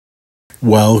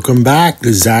Welcome back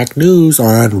to Zach News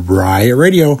on Riot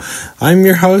Radio. I'm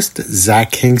your host,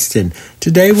 Zach Kingston.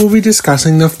 Today we'll be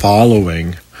discussing the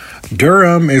following.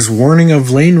 Durham is warning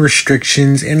of lane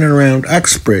restrictions in and around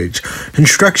Uxbridge.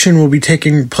 Construction will be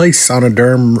taking place on a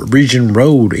Durham Region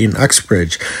Road in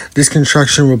Uxbridge. This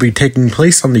construction will be taking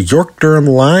place on the York-Durham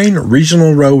Line,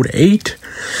 Regional Road 8.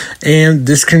 And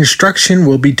this construction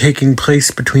will be taking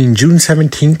place between June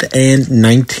 17th and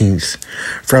 19th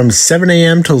from 7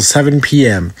 a.m. till 7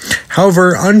 p.m.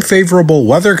 However, unfavorable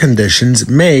weather conditions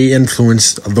may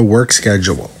influence the work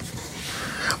schedule.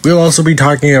 We'll also be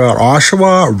talking about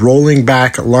Oshawa rolling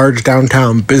back large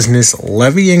downtown business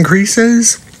levy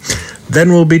increases. Then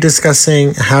we'll be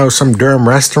discussing how some Durham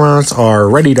restaurants are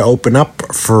ready to open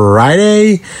up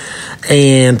Friday.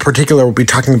 And in particular, we'll be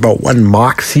talking about one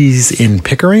Moxie's in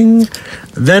Pickering.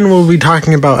 Then we'll be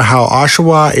talking about how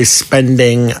Oshawa is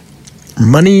spending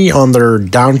money on their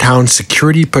downtown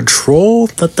security patrol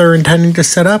that they're intending to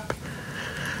set up.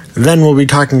 Then we'll be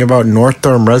talking about North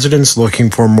Durham residents looking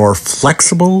for more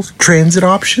flexible transit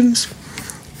options.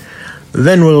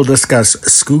 Then we'll discuss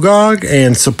Scugog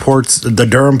and supports the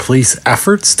Durham Police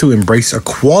efforts to embrace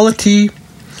equality.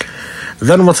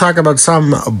 Then we'll talk about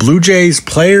some Blue Jays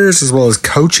players as well as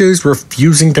coaches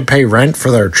refusing to pay rent for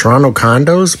their Toronto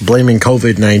condos, blaming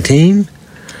COVID-19.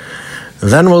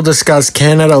 Then we'll discuss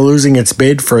Canada losing its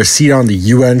bid for a seat on the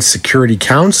UN Security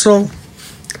Council.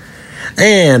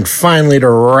 And finally, to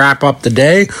wrap up the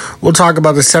day, we'll talk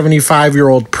about the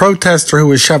 75-year-old protester who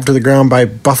was shoved to the ground by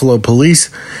Buffalo police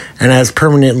and has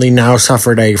permanently now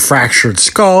suffered a fractured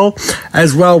skull.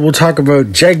 As well, we'll talk about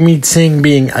Jagmeet Singh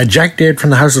being ejected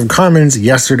from the House of Commons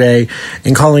yesterday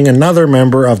and calling another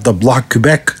member of the Bloc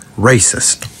Quebec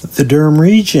racist. The Durham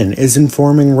region is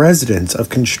informing residents of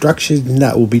construction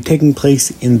that will be taking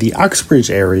place in the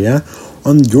Uxbridge area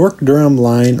on the York-Durham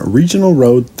Line, Regional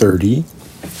Road 30,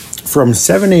 from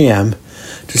 7 a.m.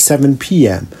 to 7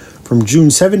 p.m. from June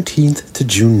 17th to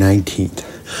June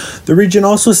 19th. The region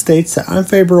also states that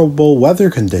unfavorable weather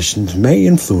conditions may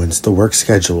influence the work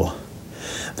schedule.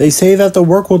 They say that the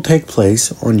work will take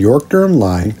place on York-Durham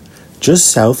Line, just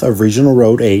south of Regional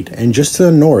Road 8 and just to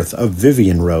the north of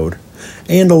Vivian Road,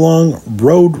 and along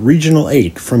Road Regional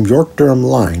 8 from York-Durham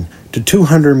Line to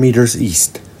 200 meters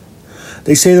east.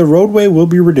 They say the roadway will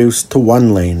be reduced to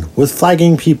one lane with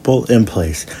flagging people in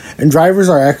place, and drivers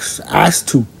are asked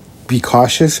to be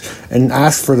cautious and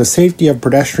ask for the safety of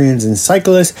pedestrians and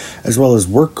cyclists as well as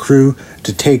work crew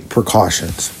to take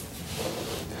precautions.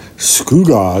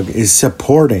 Scugog is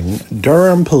supporting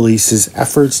Durham Police's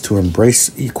efforts to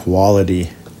embrace equality.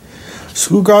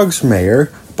 Scugog's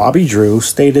mayor, Bobby Drew,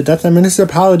 stated that the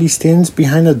municipality stands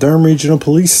behind the Durham Regional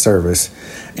Police Service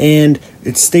and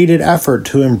its stated effort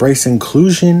to embrace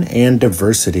inclusion and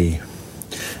diversity.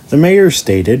 The mayor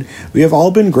stated, "We have all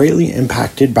been greatly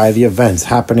impacted by the events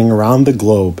happening around the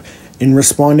globe in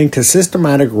responding to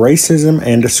systematic racism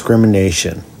and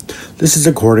discrimination." This is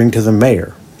according to the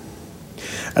mayor.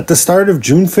 At the start of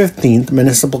June 15th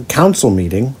municipal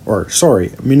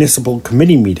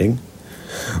committee meeting,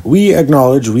 we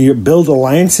acknowledge we build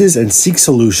alliances and seek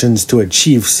solutions to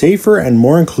achieve safer and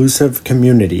more inclusive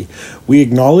community. We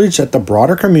acknowledge that the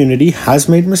broader community has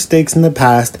made mistakes in the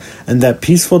past and that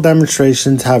peaceful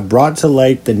demonstrations have brought to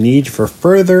light the need for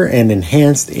further and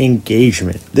enhanced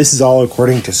engagement. This is all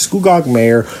according to Scugog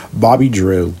Mayor Bobby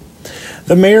Drew.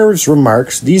 The mayor's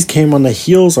remarks, these came on the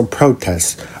heels of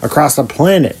protests across the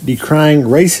planet decrying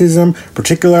racism,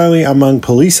 particularly among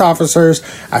police officers,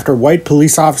 after a white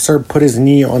police officer put his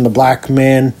knee on the black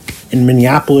man in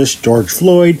Minneapolis, George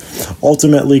Floyd,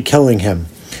 ultimately killing him.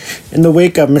 In the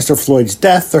wake of Mr. Floyd's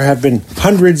death, there have been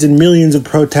hundreds and millions of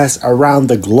protests around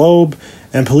the globe,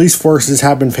 and police forces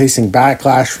have been facing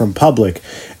backlash from public,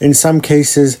 in some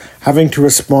cases having to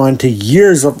respond to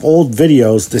years of old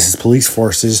videos, this is police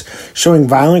forces, showing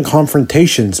violent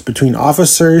confrontations between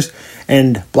officers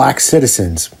and black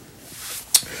citizens.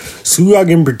 Scugog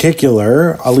in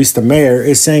particular, at least the mayor,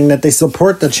 is saying that they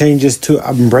support the changes to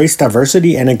embrace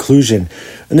diversity and inclusion,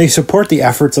 and they support the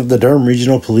efforts of the Durham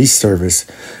Regional Police Service.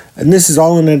 And this is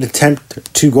all in an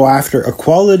attempt to go after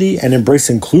equality and embrace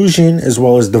inclusion as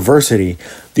well as diversity.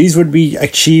 These would be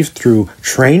achieved through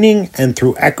training and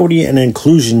through equity and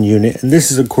inclusion unit, and this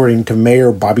is according to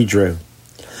Mayor Bobby Drew.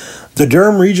 The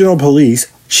Durham Regional Police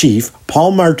Chief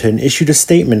Paul Martin issued a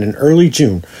statement in early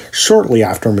June, shortly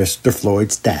after Mr.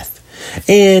 Floyd's death,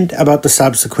 and about the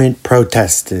subsequent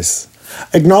protests,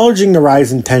 acknowledging the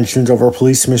rise in tensions over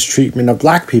police mistreatment of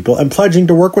black people and pledging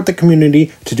to work with the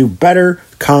community to do better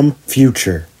come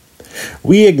future.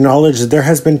 We acknowledge that there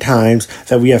has been times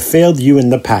that we have failed you in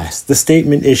the past, the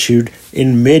statement issued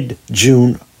in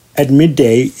mid-June at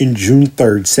midday in June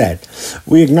 3rd said,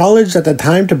 "We acknowledge that the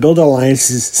time to build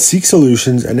alliances, seek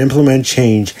solutions, and implement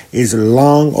change is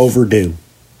long overdue."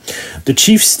 The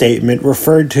chief's statement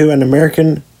referred to an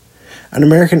American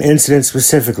incident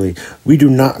specifically. "We do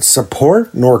not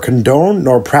support, nor condone,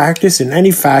 nor practice in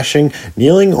any fashion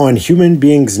kneeling on human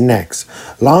beings' necks,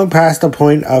 long past the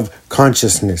point of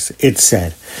consciousness," it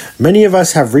said. Many of you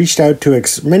have reached out to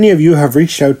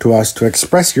us to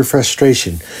express your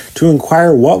frustration, to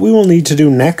inquire what we will need to do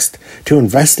next, to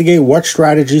investigate what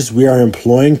strategies we are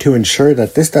employing to ensure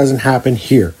that this doesn't happen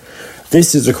here."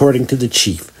 This is according to the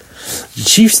chief. The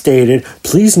chief stated,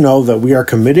 "Please know that we are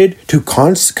committed to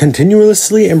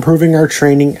continuously improving our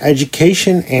training,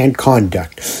 education, and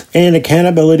conduct, and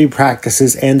accountability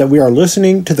practices, and that we are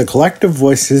listening to the collective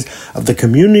voices of the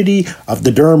community of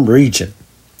the Durham region."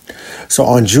 So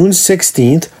on June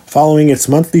 16th, following its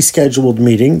monthly scheduled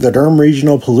meeting, the Durham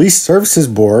Regional Police Services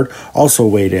Board also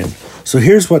weighed in. So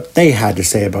here's what they had to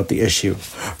say about the issue.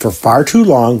 "For far too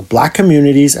long, Black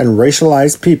communities and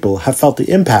racialized people have felt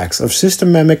the impacts of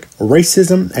systemic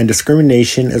racism and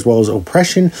discrimination, as well as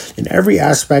oppression in every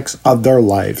aspect of their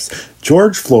lives.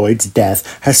 George Floyd's death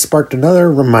has sparked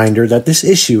another reminder that this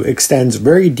issue extends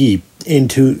very deep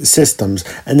into systems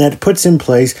and that it puts in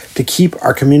place to keep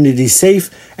our communities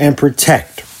safe and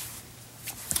protect."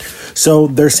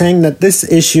 So they're saying that this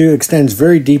issue extends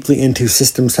very deeply into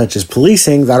systems such as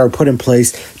policing that are put in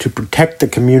place to protect the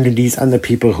communities and the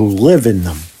people who live in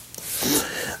them.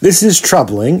 This is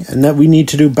troubling and that we need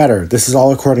to do better. This is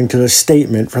all according to the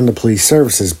statement from the Police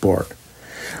Services Board,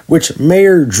 which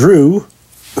Mayor Drew,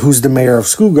 who's the mayor of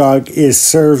Scugog,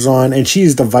 serves on, and she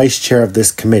is the vice chair of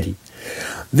this committee.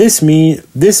 This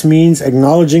means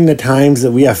acknowledging the times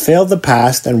that we have failed the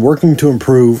past and working to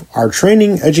improve our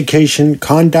training, education,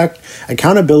 conduct,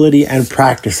 accountability, and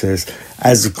practices.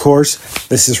 As of course,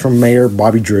 this is from Mayor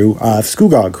Bobby Drew of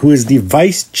Scugog, who is the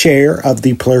vice chair of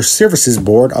the Police Services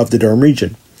Board of the Durham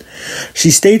region. She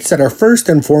states that our first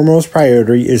and foremost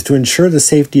priority is to ensure the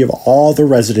safety of all the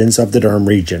residents of the Durham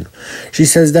region. She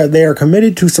says that they are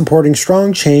committed to supporting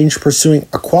strong change, pursuing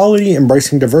equality,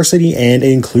 embracing diversity and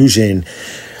inclusion.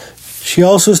 She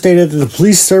also stated that the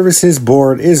Police Services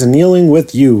Board is kneeling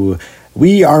with you.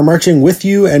 "We are marching with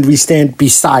you and we stand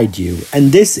beside you."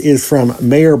 And this is from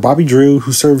Mayor Bobby Drew,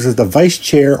 who serves as the vice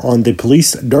chair on the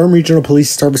Durham Regional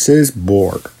Police Services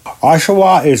Board.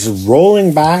 Oshawa is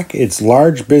rolling back its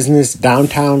large business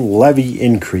downtown levy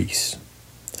increase.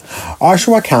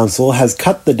 Oshawa Council has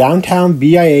cut the downtown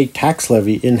BIA tax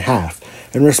levy in half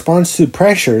in response to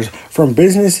pressures from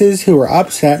businesses who are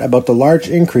upset about the large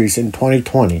increase in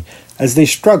 2020 as they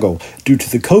struggle due to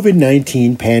the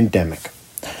COVID-19 pandemic.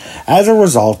 As a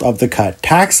result of the cut,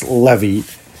 tax levy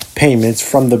payments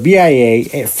from the BIA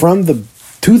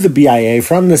to the BIA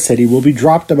from the city will be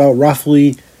dropped about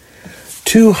roughly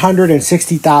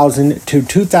 $260,000 to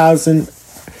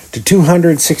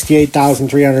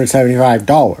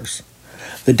 $268,375.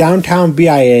 The downtown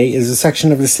BIA is a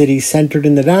section of the city centered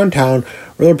in the downtown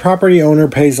where the property owner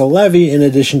pays a levy in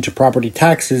addition to property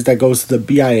taxes that goes to the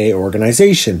BIA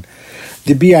organization.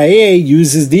 The BIA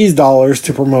uses these dollars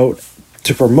to promote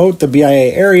the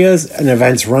BIA areas and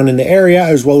events run in the area,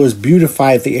 as well as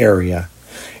beautify the area.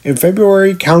 In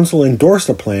February, Council endorsed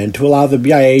a plan to allow the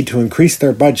BIA to increase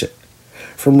their budget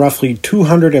from roughly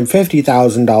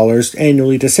 $250,000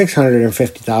 annually to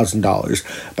 $650,000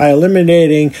 by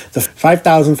eliminating the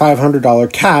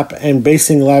 $5,500 cap and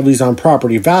basing levies on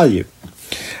property value.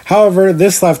 However,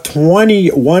 this left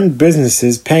 21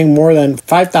 businesses paying more than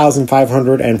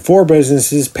 $5,500 and 4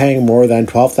 businesses paying more than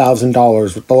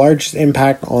 $12,000, with the largest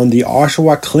impact on the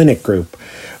Oshawa Clinic Group,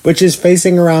 which is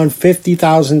facing around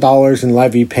 $50,000 in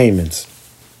levy payments.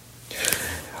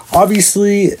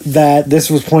 Obviously, that this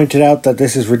was pointed out that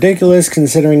this is ridiculous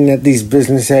considering that these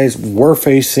businesses were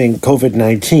facing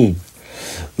COVID-19.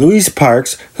 Louise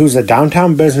Parks, who's a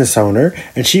downtown business owner,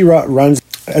 and she runs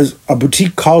as a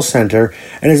boutique call center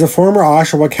and is a former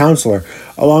Oshawa councillor,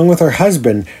 along with her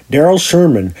husband, Daryl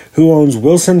Sherman, who owns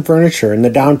Wilson Furniture in the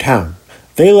downtown.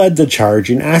 They led the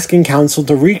charge in asking council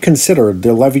to reconsider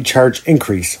the levy charge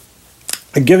increase,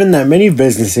 given that many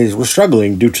businesses were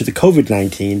struggling due to the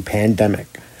COVID-19 pandemic.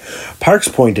 Parks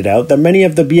pointed out that many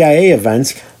of the BIA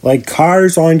events, like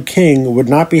Cars on King, would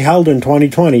not be held in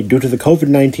 2020 due to the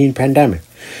COVID-19 pandemic.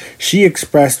 She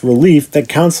expressed relief that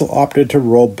council opted to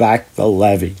roll back the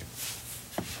levy.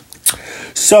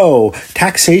 So,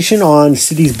 taxation on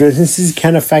cities' businesses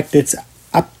can affect its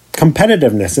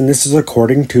competitiveness, and this is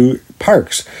according to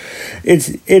parks.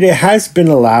 It has been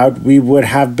allowed. We would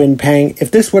have been paying,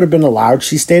 if this would have been allowed,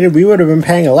 she stated, we would have been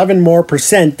paying 11% more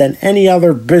than any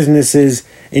other businesses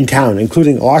in town,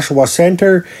 including Oshawa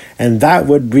Center, and that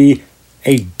would be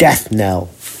a death knell.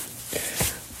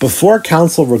 Before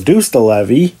council reduced the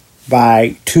levy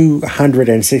by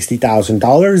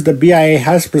 $260,000, the BIA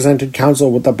has presented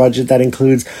council with a budget that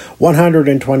includes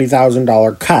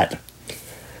 $120,000 cut.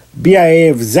 BIA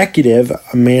executive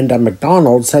Amanda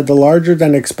McDonald said the larger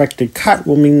than expected cut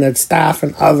will mean that staff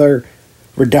and other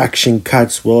reduction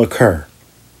cuts will occur.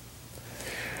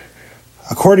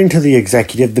 According to the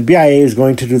executive, the BIA is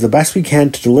going to do the best we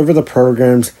can to deliver the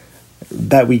programs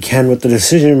that we can with the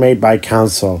decision made by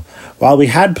council. While we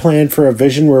had planned for a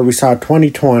vision where we saw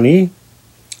 2020,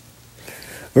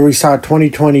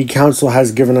 council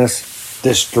has given us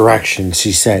this direction,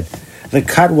 she said. The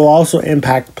cut will also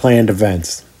impact planned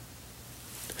events.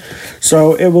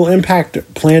 So it will impact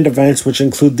planned events, which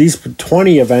include these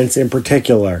 20 events in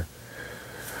particular,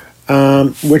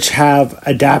 which have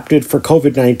adapted for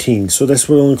COVID-19. So this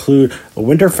will include a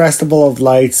Winter Festival of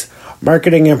Lights,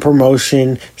 marketing and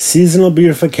promotion, seasonal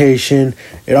beautification.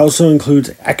 It also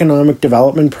includes economic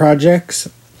development projects.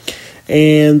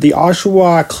 And the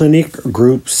Oshawa Clinic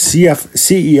Group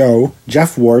CEO,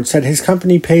 Jeff Ward, said his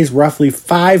company pays roughly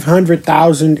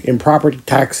 $500,000 in property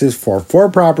taxes for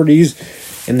 4 properties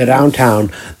in the downtown,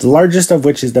 the largest of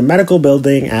which is the medical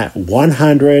building at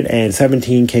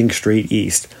 117 King Street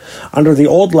East. Under the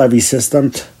old levy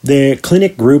system, the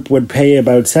clinic group would pay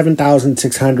about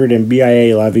 $7,600 in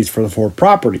BIA levies for the 4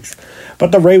 properties,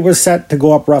 but the rate was set to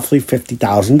go up roughly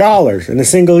 $50,000 in a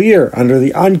single year under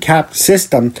the uncapped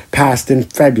system passed in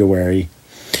February.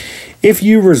 If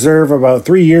you reverse, about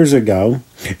 3 years ago,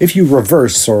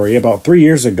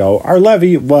 our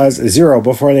levy was 0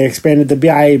 before they expanded the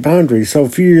BIA boundary. So a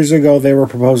few years ago, they were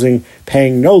proposing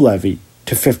paying no levy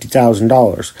to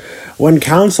 $50,000. When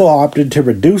council opted to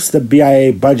reduce the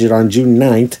BIA budget on June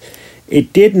 9th,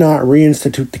 it did not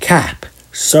reinstitute the cap.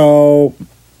 So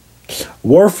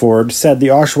Warford said the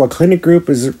Oshawa Clinic Group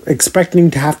is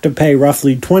expecting to have to pay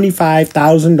roughly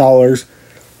 $25,000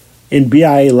 in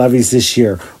BIA levies this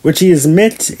year, which he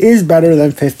admits is better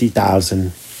than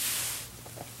 $50,000.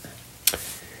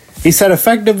 He said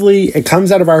effectively it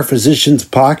comes out of our physicians'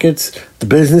 pockets, the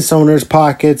business owners'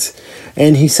 pockets,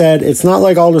 and he said it's not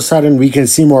like all of a sudden we can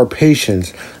see more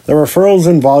patients. The referrals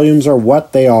and volumes are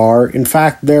what they are. In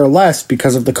fact, they're less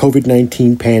because of the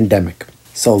COVID-19 pandemic.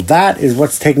 So that is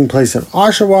what's taking place in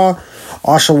Oshawa.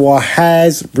 Oshawa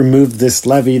has removed this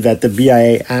levy that the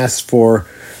BIA asked for,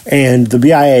 and the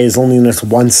BIA is only in this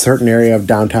one certain area of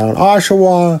downtown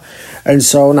Oshawa, and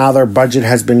so now their budget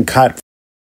has been cut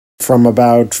from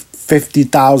about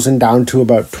 $50,000 down to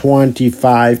about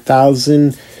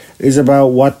 $25,000 is about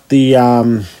what the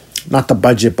not the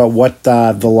budget, but what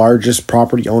the largest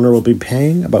property owner will be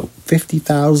paying. About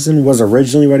 $50,000 was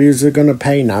originally what he was going to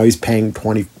pay. Now he's paying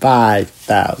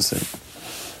 $25,000.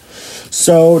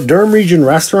 So Durham Region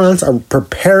restaurants are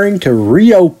preparing to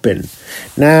reopen.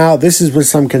 Now, this is with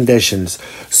some conditions.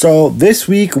 So this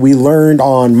week we learned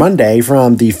on Monday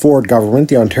from the Ford government,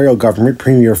 the Ontario government,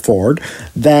 Premier Ford,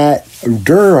 that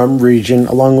Durham Region,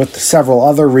 along with several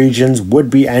other regions, would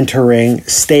be entering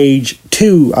stage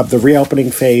 2 of the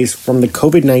reopening phase from the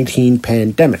COVID-19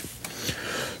 pandemic.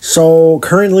 So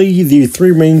currently, the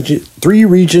three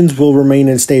regions will remain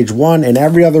in stage 1, and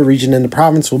every other region in the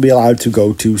province will be allowed to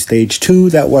go to stage 2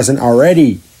 that wasn't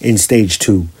already in stage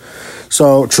 2.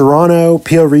 So Toronto,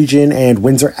 Peel Region, and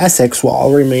Windsor-Essex will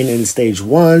all remain in stage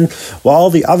 1, while all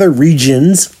the other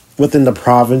regions within the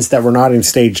province that were not in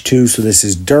stage 2, so this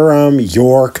is Durham,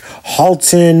 York,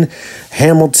 Halton,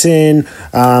 Hamilton,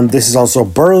 this is also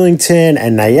Burlington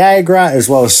and Niagara, as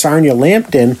well as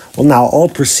Sarnia-Lambton, will now all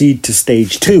proceed to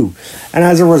stage 2. And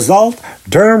as a result,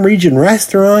 Durham Region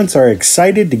restaurants are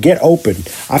excited to get open.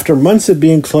 After months of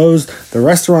being closed, the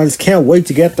restaurants can't wait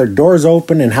to get their doors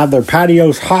open and have their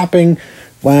patios hopping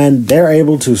when they're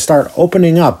able to start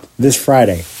opening up this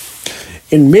Friday.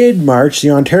 In mid-March,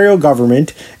 the Ontario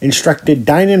government instructed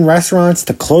dine-in restaurants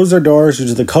to close their doors due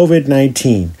to the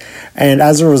COVID-19. And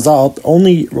as a result,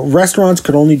 restaurants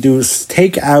could only do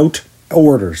take-out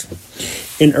orders.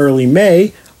 In early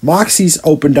May, Moxie's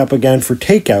opened up again for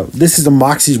takeout. This is a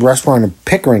Moxie's restaurant in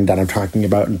Pickering that I'm talking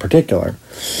about in particular.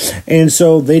 And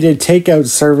so they did takeout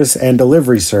service and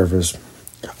delivery service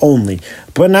only.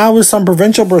 But now with some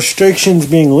provincial restrictions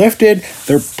being lifted,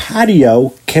 their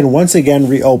patio can once again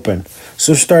reopen.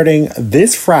 So starting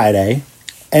this Friday,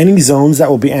 any zones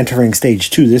that will be entering stage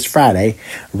 2 this Friday,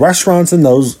 restaurants in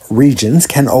those regions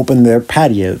can open their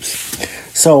patios.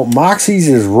 So Moxie's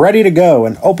is ready to go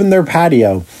and open their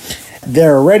patio.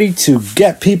 They're ready to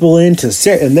get people in to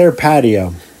sit in their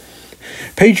patio.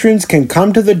 Patrons can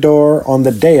come to the door on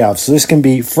the day of, so this can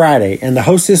be Friday, and the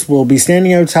hostess will be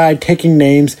standing outside taking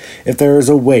names if there is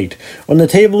a wait. When the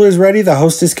table is ready, the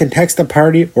hostess can text the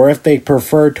party, or if they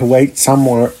prefer to wait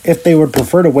somewhere, if they would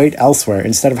prefer to wait elsewhere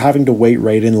instead of having to wait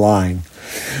right in line.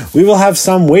 We will have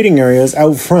some waiting areas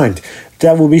out front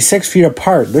that will be 6 feet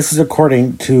apart. This is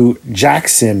according to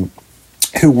Jackson,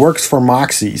 who works for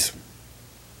Moxie's,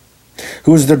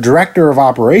 who is the director of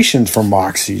operations for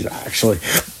Moxie's, actually.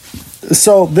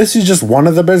 So this is just one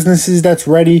of the businesses that's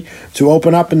ready to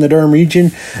open up in the Durham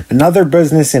region. Another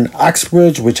business in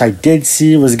Uxbridge, which I did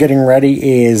see was getting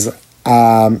ready, is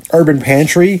Urban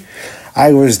Pantry.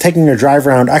 I was taking a drive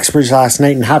around Uxbridge last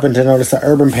night and happened to notice that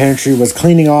Urban Pantry was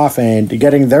cleaning off and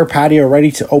getting their patio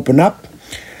ready to open up.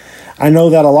 I know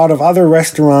that a lot of other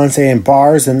restaurants and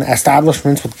bars and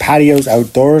establishments with patios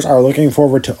outdoors are looking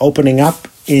forward to opening up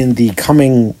in the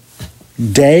coming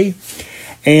day,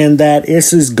 and that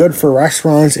this is good for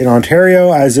restaurants in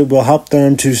Ontario as it will help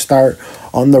them to start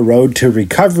on the road to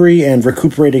recovery and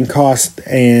recuperating costs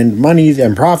and money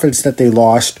and profits that they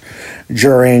lost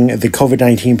during the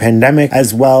COVID-19 pandemic.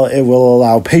 As well, it will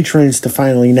allow patrons to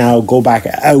finally now go back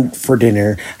out for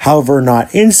dinner. However,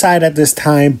 not inside at this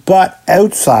time, but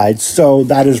outside. So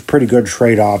that is a pretty good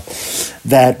trade-off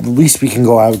that at least we can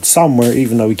go out somewhere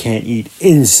even though we can't eat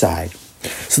inside.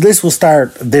 So this will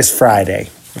start this Friday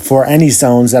for any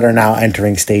zones that are now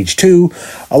entering Stage 2.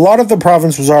 A lot of the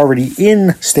province was already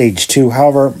in Stage 2.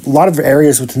 However, a lot of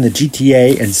areas within the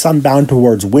GTA and some down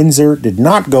towards Windsor did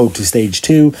not go to Stage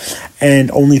 2, and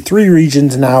only 3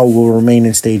 regions now will remain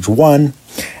in Stage 1,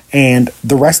 and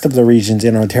the rest of the regions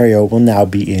in Ontario will now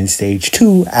be in Stage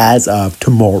 2 as of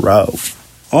tomorrow.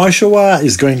 Oshawa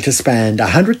is going to spend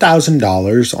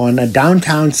 $100,000 on a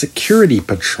downtown security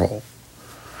patrol.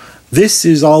 This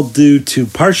is all due to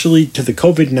partially to the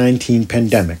COVID-19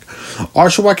 pandemic.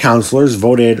 Oshawa councillors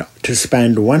voted to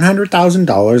spend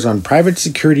 $100,000 on private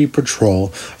security patrol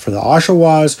for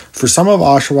some of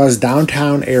Oshawa's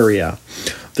downtown area.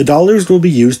 The dollars will be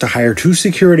used to hire 2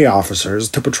 security officers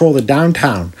to patrol the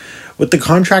downtown, with the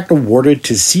contract awarded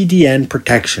to CDN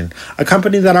Protection, a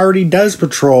company that already does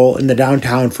patrol in the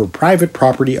downtown for private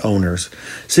property owners.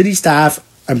 City staff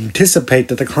anticipate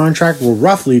that the contract will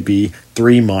roughly be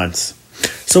 3 months.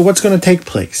 So what's going to take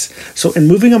place? So in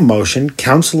moving a motion,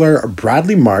 Councillor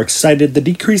Bradley Marks cited the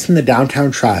decrease in the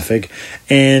downtown traffic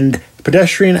and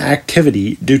pedestrian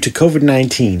activity due to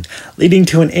COVID-19, leading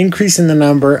to an increase in the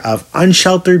number of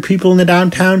unsheltered people in the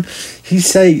downtown. He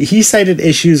cited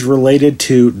issues related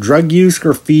to drug use,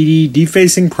 graffiti,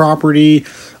 defacing property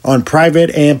on private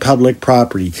and public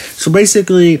property. So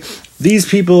basically, these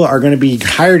people are going to be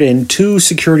hired in 2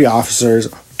 security officers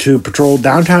to patrol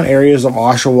downtown areas of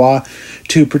Oshawa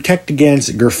to protect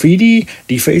against graffiti,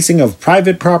 defacing of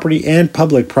private property and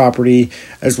public property,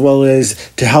 as well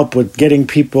as to help with getting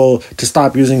people to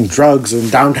stop using drugs in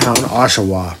downtown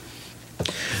Oshawa.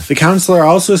 The councillor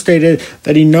also stated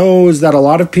that he knows that a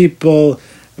lot of people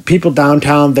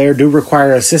downtown there do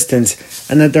require assistance,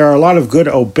 and that there are a lot of good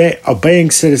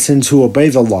obeying citizens who obey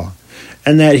the law.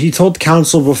 And that he told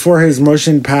council before his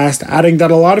motion passed, adding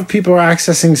that a lot of people are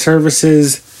accessing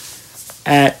services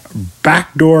at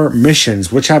backdoor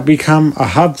missions, which have become a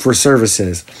hub for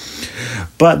services.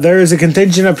 But there is a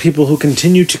contingent of people who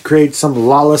continue to create some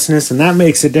lawlessness, and that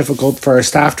makes it difficult for our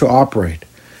staff to operate.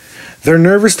 They're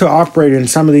nervous to operate in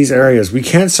some of these areas. We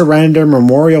can't surrender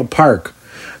Memorial Park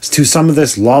to some of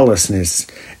this lawlessness.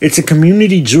 It's a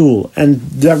community jewel, and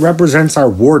that represents our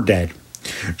war dead.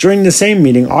 During the same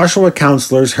meeting, Oshawa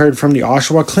councillors heard from the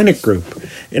Oshawa Clinic Group.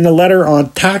 In a letter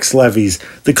on tax levies,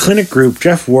 the clinic group,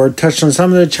 Jeff Ward, touched on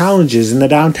some of the challenges in the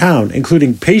downtown,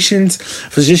 including patients,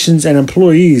 physicians, and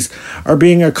employees are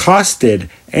being accosted,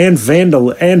 and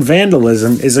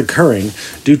vandalism is occurring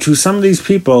due to some of these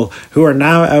people who are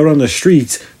now out on the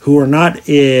streets who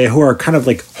are kind of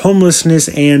like homelessness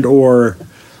and or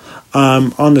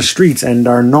on the streets and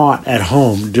are not at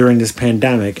home during this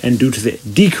pandemic and due to the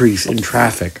decrease in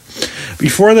traffic.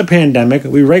 Before the pandemic,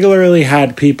 we regularly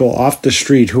had people off the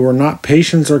street who were not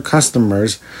patients or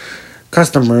customers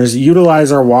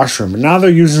utilize our washroom. Now they're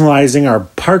utilizing our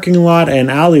parking lot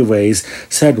and alleyways,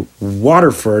 said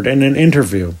Waterford in an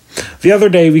interview. The other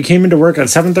day, we came into work at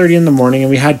 7:30 in the morning and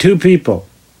we had 2 people.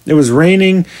 It was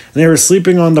raining and they were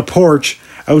sleeping on the porch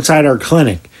outside our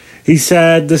clinic. He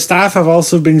said the staff have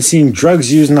also been seeing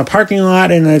drugs used in the parking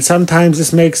lot and that sometimes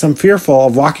this makes them fearful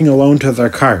of walking alone to their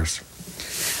cars.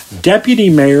 Deputy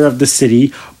Mayor of the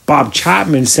city, Bob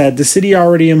Chapman said the city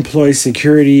already employs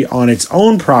security on its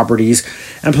own properties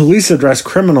and police address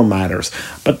criminal matters,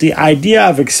 but the idea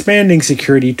of expanding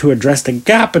security to address the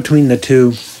gap between the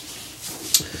two,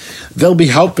 they'll be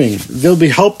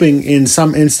helping in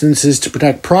some instances to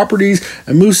protect properties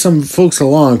and move some folks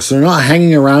along so they're not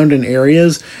hanging around in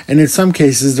areas, and in some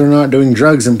cases they're not doing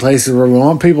drugs in places where we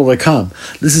want people to come.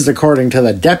 This is according to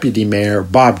the deputy mayor,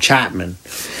 Bob Chapman,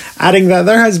 adding that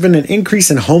there has been an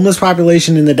increase in homeless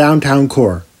population in the downtown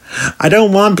core. I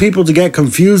don't want people to get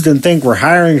confused and think we're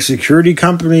hiring a security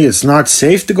company. It's not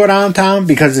safe to go downtown,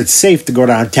 because it's safe to go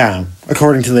downtown,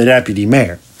 according to the deputy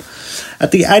mayor.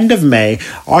 At the end of May,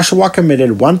 Oshawa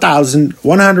committed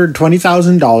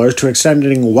 $120,000 to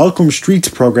extending a Welcome Streets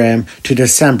program to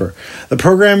December. The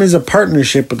program is a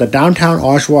partnership with the Downtown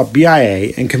Oshawa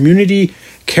BIA and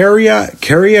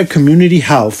Caria Community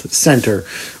Health Center,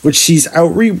 which sees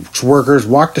outreach workers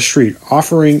walk the street,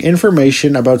 offering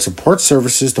information about support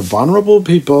services to vulnerable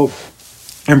people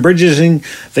and bridging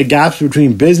the gaps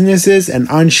between businesses and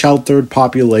unsheltered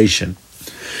population.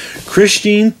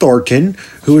 Christine Thornton,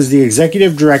 who is the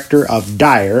executive director of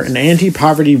DIRE, an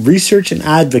anti-poverty research and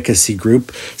advocacy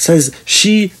group, says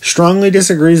she strongly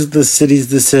disagrees with the city's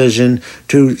decision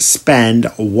to spend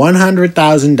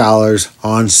 $100,000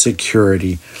 on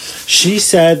security. She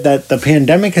said that the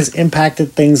pandemic has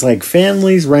impacted things like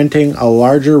families renting a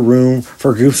larger room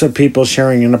for groups of people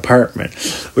sharing an apartment,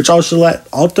 which also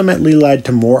ultimately led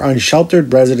to more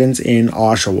unsheltered residents in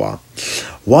Oshawa.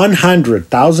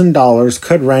 $100,000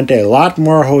 could rent a lot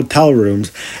more hotel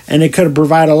rooms, and it could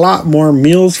provide a lot more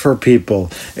meals for people.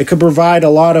 It could provide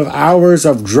a lot of hours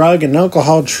of drug and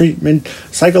alcohol treatment,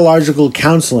 psychological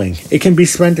counseling. It can be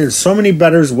spent in so many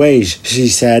better ways, she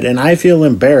said, and I feel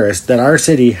embarrassed that our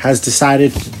city has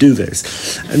decided to do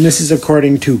this. And this is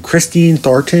according to Christine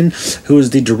Thornton, who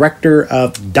is the director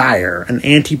of DIRE, an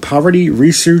anti-poverty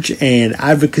research and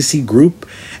advocacy group,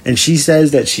 and she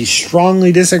says that she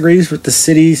strongly disagrees with the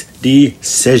city's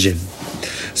decision.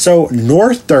 So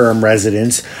North Durham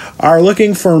residents are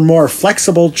looking for more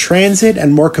flexible transit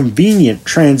and more convenient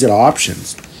transit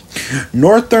options.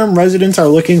 North Durham residents are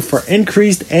looking for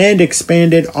increased and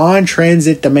expanded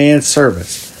on-transit demand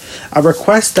service, a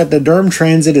request that the Durham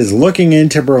Transit is looking in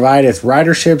to provide its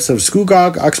riderships of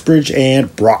Scugog, Uxbridge,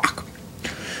 and Brock.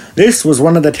 This was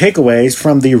one of the takeaways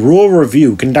from the Rural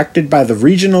Review conducted by the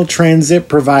regional transit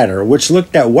provider, which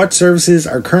looked at what services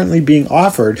are currently being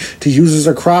offered to users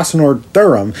across North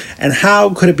Durham and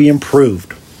how could it be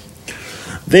improved.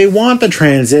 They want the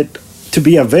transit to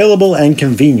be available and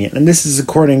convenient, and this is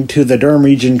according to the Durham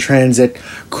Region Transit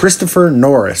Christopher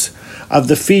Norris. Of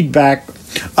the feedback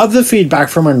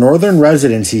from our northern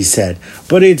residents, he said,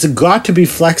 but it's got to be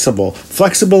flexible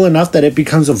enough that it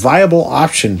becomes a viable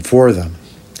option for them.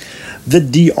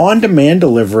 The on-demand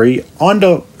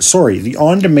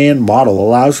model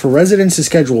allows for residents to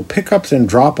schedule pickups and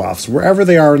drop-offs wherever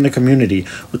they are in the community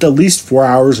with at least 4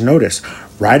 hours' notice.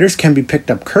 Riders can be picked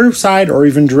up curbside or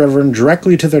even driven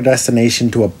directly to their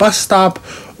destination to a bus stop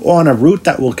on a route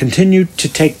that will continue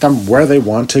to take them where they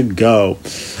want to go.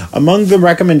 Among the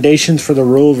recommendations for the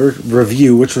Rural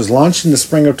Review, which was launched in the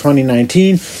spring of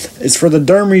 2019, is for the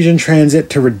Durham Region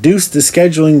Transit to reduce the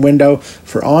scheduling window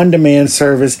for on-demand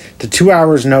service to 2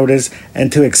 hours notice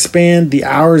and to expand the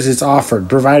hours it's offered,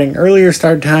 providing earlier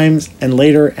start times and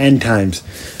later end times.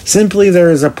 Simply, there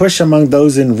is a push among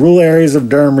those in rural areas of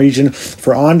Durham Region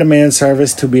for on-demand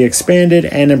service to be expanded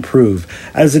and improved,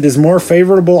 as it is more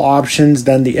favorable options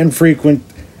than infrequent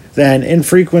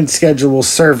schedule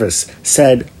service,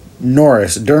 said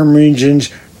Norris, Durham Region's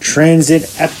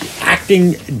Transit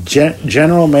Acting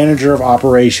General Manager of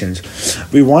Operations.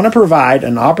 We want to provide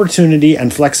an opportunity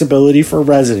and flexibility for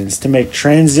residents to make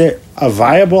transit a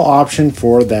viable option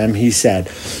for them, he said.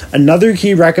 Another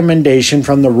key recommendation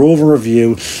from the Rural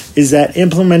Review is that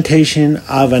implementation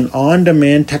of an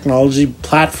on-demand technology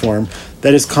platform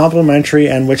that is complementary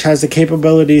and which has the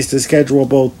capabilities to schedule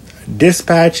both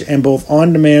dispatch and both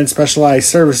on-demand specialized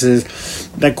services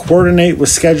that coordinate with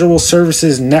scheduled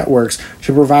services networks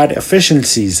to provide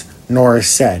efficiencies, Norris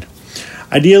said.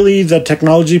 Ideally, the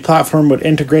technology platform would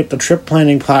integrate the trip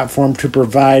planning platform to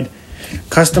provide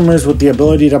customers with the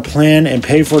ability to plan and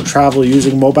pay for travel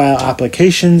using mobile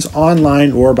applications,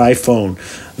 online, or by phone.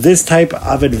 This type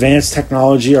of advanced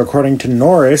technology, according to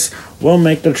Norris, will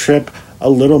make the trip a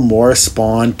little more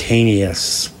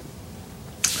spontaneous.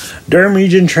 Durham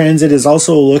Region Transit is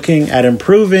also looking at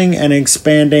improving and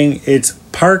expanding its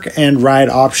park and ride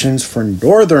options for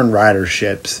northern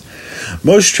riderships.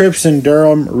 Most trips in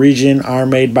Durham Region are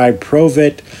made by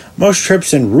Most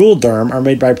trips in rural Durham are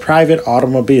made by private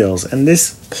automobiles, and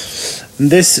this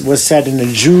This was said in a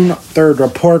June 3rd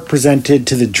report presented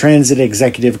to the Transit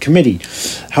Executive Committee.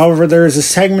 However, there is a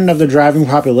segment of the driving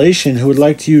population who would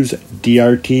like to use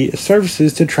DRT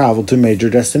services to travel to major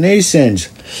destinations,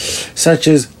 such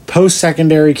as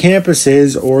post-secondary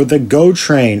campuses or the GO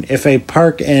train, if a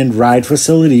park and ride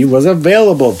facility was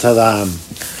available to them.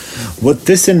 With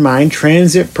this in mind,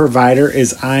 transit provider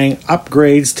is eyeing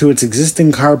upgrades to its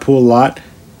existing carpool lot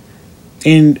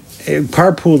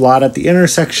at the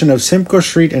intersection of Simcoe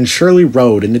Street and Shirley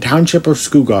Road in the township of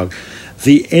Scugog.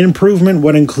 The improvement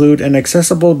would include an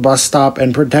accessible bus stop and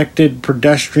a protected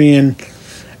pedestrian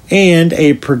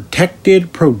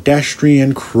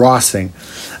crossing.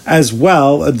 As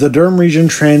well, the Durham Region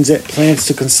Transit plans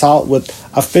to consult with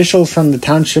officials from the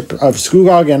township of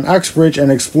Scugog and Uxbridge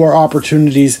and explore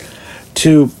opportunities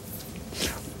to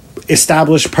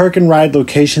establish park and ride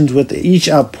locations with each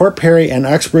of Port Perry and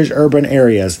Uxbridge urban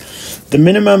areas. The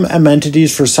minimum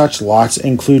amenities for such lots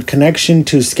include connection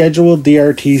to scheduled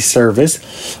DRT service,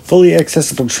 fully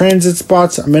accessible transit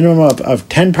spots, a minimum of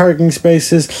 10 parking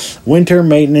spaces, winter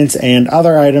maintenance, and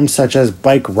other items such as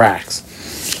bike racks.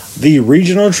 The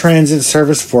Regional Transit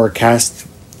Service forecasts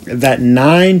that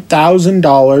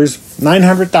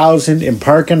 $900,000 in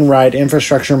park and ride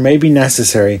infrastructure may be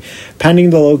necessary,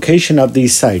 pending the location of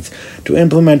these sites, to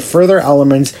implement further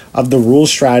elements of the rule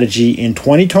strategy in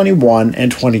 2021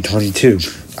 and 2022,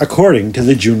 according to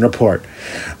the June report.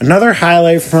 Another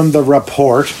highlight from the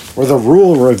report, or the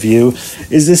rule review,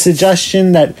 is the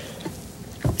suggestion that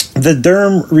the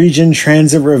Durham Region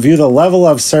Transit review the level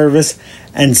of service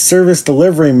and service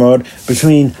delivery mode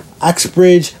between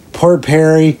Uxbridge, Port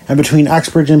Perry, and between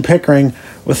Uxbridge and Pickering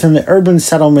within the urban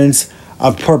settlements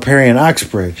of Port Perry and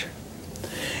Uxbridge.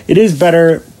 It is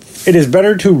better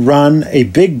to run a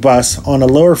big bus on a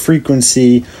lower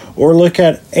frequency or look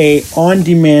at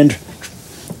on-demand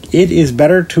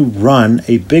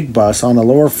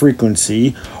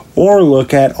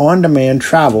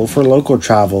travel for local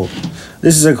travel.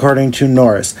 This is according to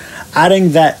Norris,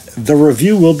 adding that the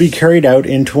review will be carried out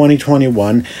in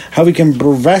 2021, how we can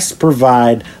best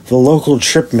provide the local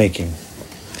trip making.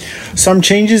 Some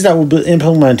changes that will be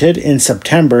implemented in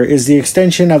September is the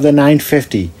extension of the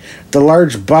 950, the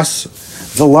large bus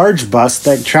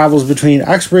that travels between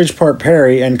Uxbridge, Port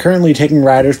Perry, and currently taking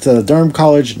riders to the Durham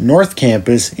College North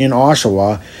Campus in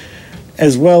Oshawa,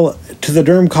 as well to the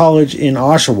Durham College in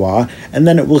Oshawa, and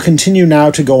then it will continue now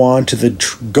to go on to the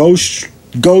GO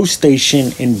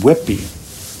station in Whitby.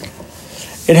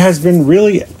 It has been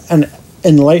really an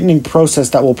enlightening process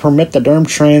that will permit the Durham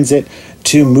Transit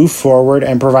to move forward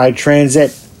and provide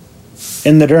transit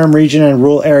in the Durham region and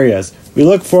rural areas. We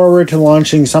look forward to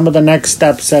launching some of the next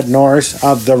steps, said Norris,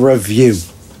 of the review.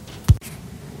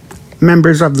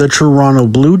 Members of the Toronto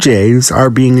Blue Jays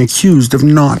are being accused of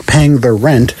not paying their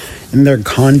rent in their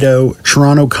Toronto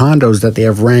condos that they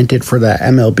have rented for the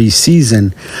MLB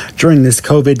season during this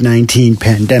COVID-19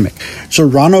 pandemic.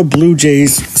 Toronto Blue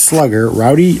Jays slugger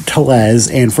Rowdy Tellez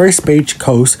and first base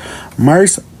coach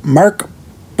Mark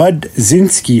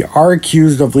Budzinski are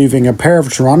accused of leaving a pair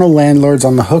of Toronto landlords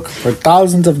on the hook for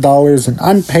thousands of dollars in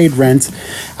unpaid rents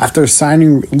after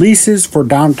signing leases for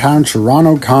downtown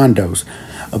Toronto condos.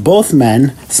 Both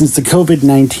men, since the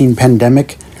COVID-19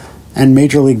 pandemic and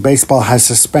Major League Baseball has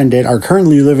suspended, are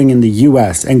currently living in the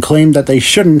U.S. and claim that they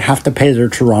shouldn't have to pay their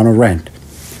Toronto rent.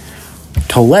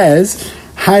 Tellez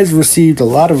has received a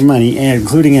lot of money,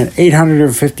 including an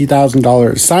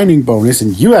 $850,000 signing bonus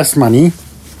in U.S. money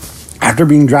after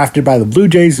being drafted by the Blue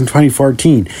Jays in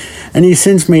 2014, and he's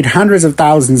since made hundreds of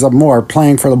thousands of more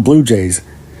playing for the Blue Jays.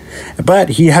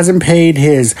 But he hasn't paid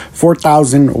his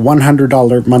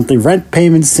 $4,100 monthly rent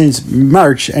payments since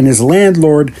March, and his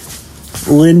landlord,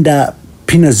 Linda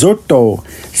Pinazzotto,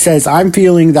 says, "I'm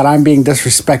feeling that I'm being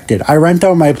disrespected. I rent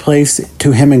out my place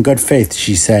to him in good faith,"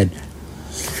 she said.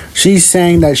 She's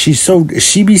saying that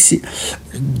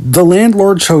the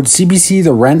landlord showed CBC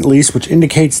the rent lease, which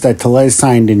indicates that Tellez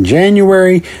signed in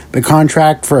January the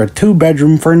contract for a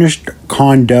 2-bedroom furnished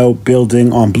condo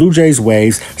building on Blue Jays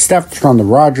Waves, steps from the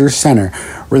Rogers Center,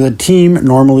 where the team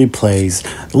normally plays.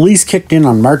 The lease kicked in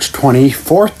on March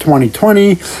 24th,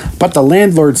 2020, but the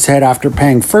landlord said after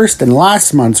paying first and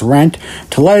last month's rent,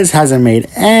 Tellez hasn't made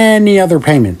any other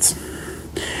payments.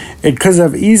 It could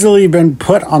have easily been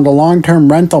put on the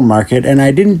long-term rental market, and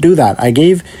I didn't do that. I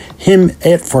gave him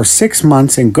it for 6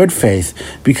 months in good faith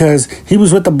because he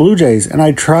was with the Blue Jays, and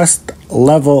a trust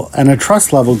level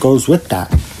goes with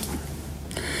that.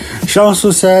 She also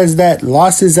says that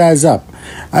losses adds up.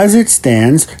 As it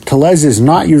stands, Tellez is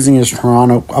not using his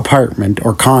Toronto apartment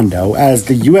or condo as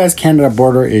the U.S.-Canada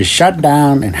border is shut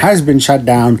down and has been shut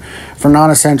down for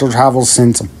non-essential travel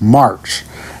since March.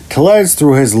 Tellez,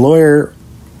 through his lawyer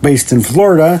based in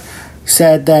Florida,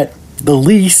 said that the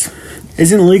lease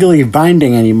isn't legally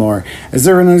binding anymore, as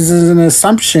there is an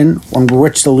assumption under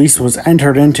which the lease was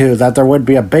entered into that there would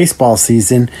be a baseball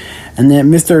season and that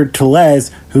Mr.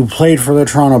 Tellez, who played for the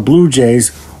Toronto Blue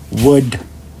Jays, would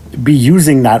be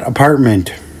using that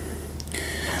apartment.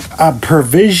 A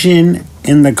provision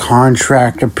in the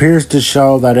contract appears to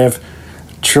show that if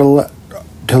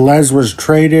Tellez was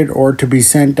traded or to be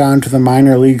sent down to the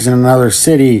minor leagues in another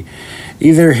city,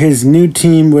 either his new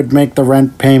team would make the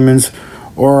rent payments,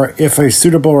 or if a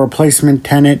suitable replacement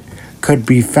tenant could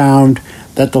be found,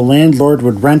 that the landlord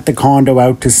would rent the condo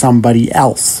out to somebody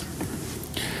else.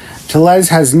 Tellez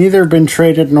has neither been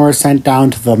traded nor sent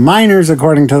down to the minors,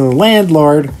 according to the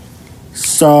landlord,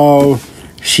 so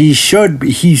he should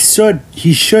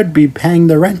be paying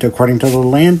the rent, according to the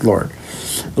landlord.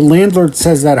 The landlord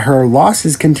says that her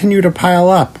losses continue to pile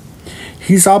up.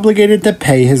 He's obligated to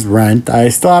pay his rent. I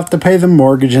still have to pay the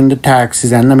mortgage and the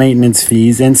taxes and the maintenance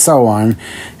fees and so on.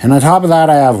 And on top of that,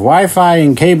 I have Wi-Fi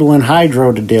and cable and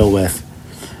hydro to deal with.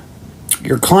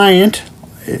 Your client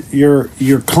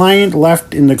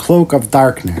left in the cloak of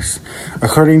darkness.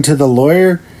 According to the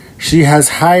lawyer, she has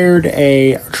hired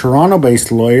a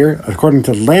Toronto-based lawyer. According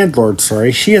to the landlord,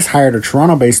 she has hired a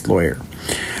Toronto-based lawyer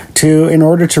in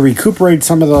order to recuperate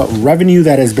some of the revenue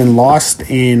that has been lost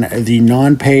in the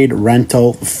non-paid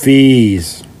rental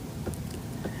fees.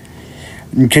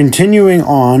 And continuing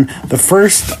on, the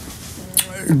first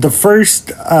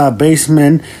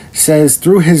baseman says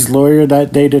through his lawyer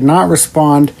that they did not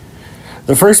respond.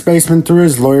 The first baseman, through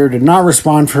his lawyer, did not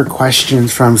respond for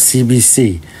questions from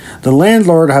CBC. The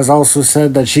landlord has also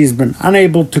said that she's been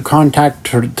unable to contact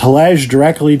Tellez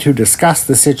directly to discuss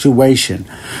the situation.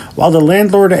 While the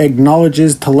landlord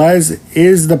acknowledges Tellez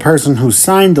is the person who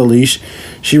signed the lease,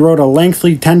 she wrote a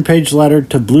lengthy 10-page letter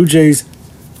to Blue Jays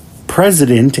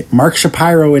president Mark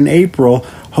Shapiro in April,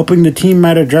 hoping the team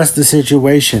might address the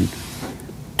situation.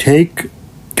 Take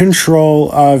control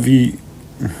of your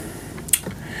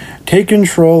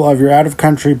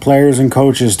out-of-country players and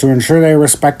coaches to ensure they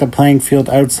respect the playing field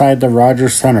outside the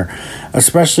Rogers Center,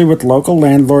 especially with local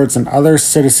landlords and other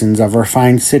citizens of our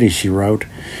fine city, she wrote.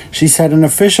 She said an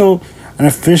official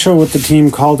with the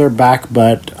team called her back,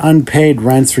 but unpaid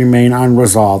rents remain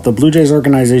unresolved. The Blue Jays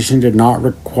organization did not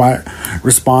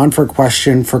respond for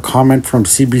comment from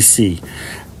CBC.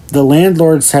 The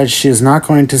landlord said she's not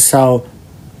going to sell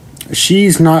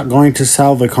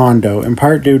the condo, in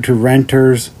part due to the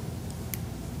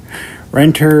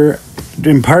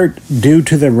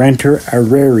renter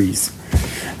arrears.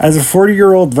 As a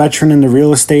 40-year-old veteran in the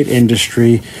real estate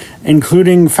industry,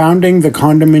 including founding the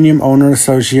Condominium Owner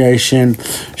Association,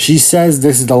 she says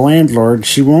this is the landlord.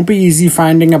 She won't be easy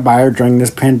finding a buyer during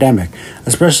this pandemic,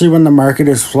 especially when the market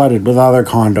is flooded with other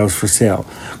condos for sale.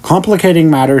 Complicating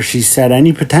matters, she said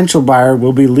any potential buyer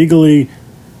will legally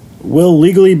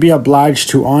be obliged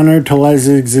to honor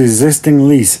Tellez's existing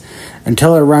lease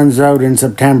until it runs out in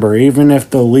September, even if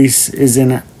the lease is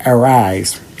in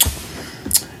arrears.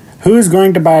 Who is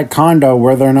going to buy a condo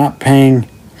where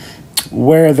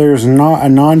there's not a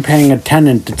non-paying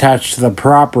tenant attached to the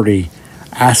property?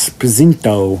 Asked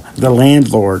Pizinto, the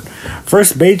landlord.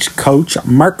 First base coach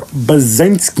Mark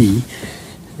Bazinski,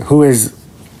 who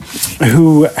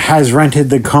has rented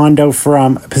the condo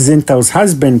from Pizinto's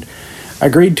husband,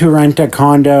 agreed to rent a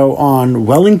condo on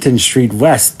Wellington Street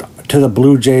West to the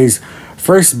Blue Jays'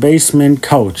 first baseman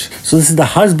coach. So this is the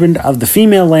husband of the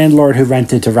female landlord who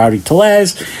rented to Rowdy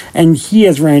Tellez, and he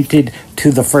has rented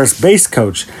to the first base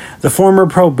coach. The former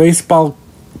pro baseball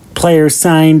player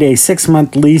signed a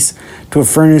 6-month lease to a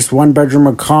furnished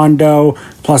one-bedroom condo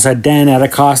plus a den at a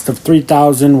cost of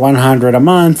 $3,100 a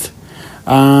month.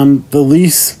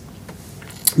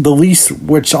 The lease,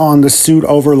 which on the suite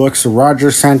overlooks the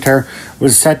Rogers Center,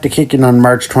 was set to kick in on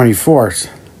March 24th.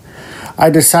 I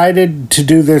decided to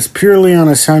do this purely on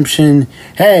assumption,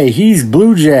 hey, he's a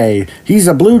Blue Jay,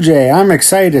 I'm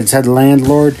excited, said the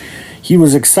landlord. He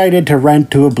was excited to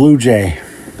rent to a Blue Jay.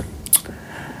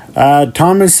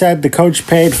 Thomas said the coach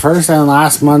paid first and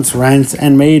last month's rents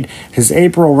and made his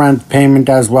April rent payment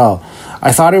as well.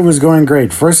 I thought it was going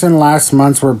great. First and last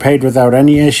months were paid without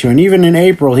any issue, and even in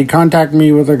April, he contacted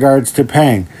me with regards to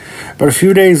paying. But a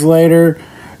few days later,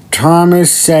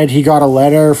 Thomas said he got a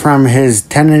letter from his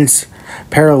tenant's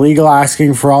paralegal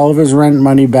asking for all of his rent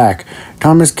money back.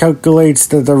 Thomas calculates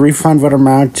that the refund would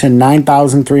amount to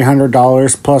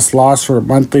 $9,300 plus loss for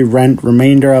monthly rent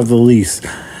remainder of the lease.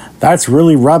 That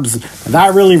really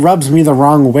rubs me the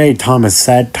wrong way, Thomas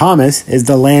said. Thomas is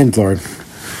the landlord.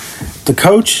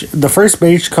 The first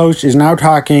base coach is now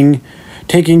taking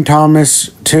Thomas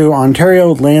to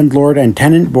Ontario Landlord and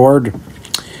Tenant Board.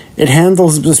 It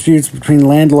handles disputes between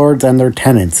landlords and their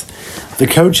tenants. The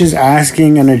coach is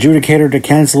asking an adjudicator to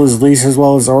cancel his lease as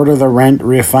well as order the rent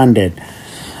refunded.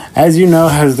 As you know,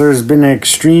 there's been an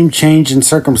extreme change in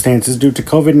circumstances due to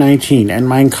COVID-19, and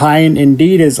my client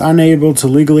indeed is unable to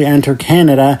legally enter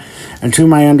Canada, and to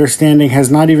my understanding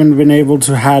has not even been able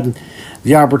to have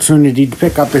the opportunity to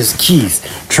pick up his keys.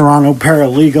 Toronto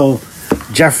paralegal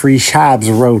Jeffrey Shabs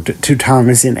wrote to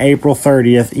Thomas in April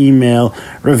 30th email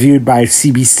reviewed by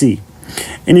CBC.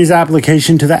 In his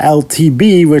application to the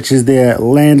LTB, which is the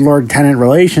Landlord-Tenant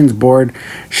Relations Board,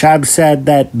 Shabs said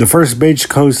that the first base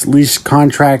coach lease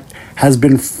contract has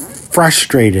been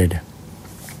frustrated.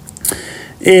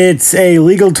 It's a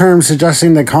legal term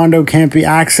suggesting the condo can't be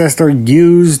accessed or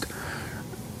used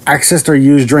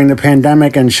during the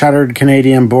pandemic and shuttered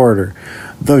Canadian border.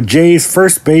 Though Jay's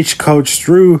first base coach,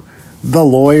 through the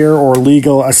lawyer or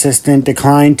legal assistant,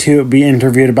 declined to be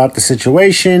interviewed about the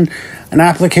situation, an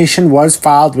application was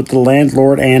filed with the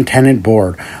Landlord and Tenant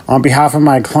Board. On behalf of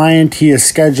my client, he is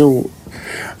scheduled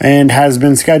and has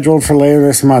been scheduled for later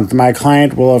this month. My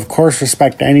client will, of course,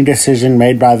 respect any decision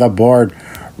made by the board,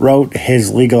 wrote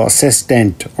his legal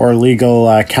assistant or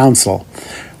legal counsel.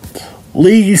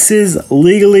 Leases,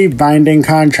 legally binding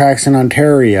contracts in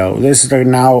Ontario. This is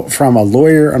now from a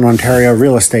lawyer, an Ontario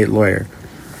real estate lawyer.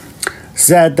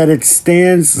 Said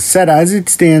as it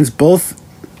stands, both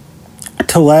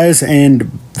Tellez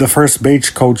and the first base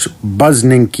coach,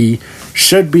 Buznicki,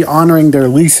 should be honoring their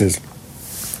leases.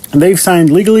 They've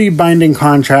signed legally binding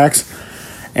contracts,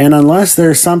 and unless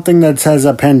there's something that says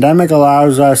a pandemic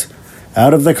allows us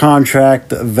out of the contract,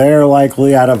 they're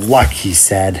likely out of luck, he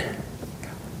said.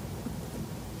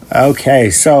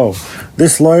 Okay, so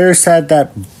this lawyer said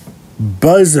that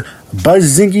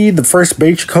Buznicki, the first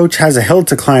base coach, has a hill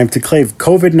to climb to claim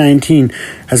COVID-19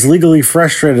 has legally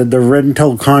frustrated the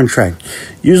rental contract.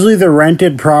 Usually the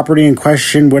rented property in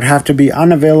question would have to be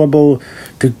unlivable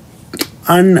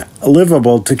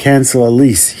to cancel a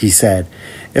lease, he said.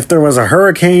 If there was a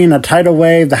hurricane, a tidal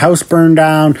wave, the house burned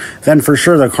down, then for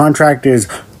sure the contract is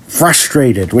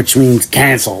frustrated, which means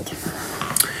canceled.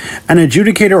 An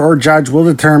adjudicator or judge will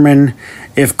determine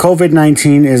if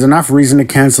COVID-19 is enough reason to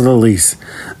cancel the lease.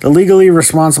 The legally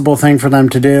responsible thing for them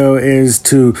to do is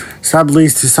to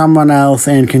sublease to someone else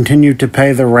and continue to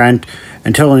pay the rent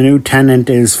until a new tenant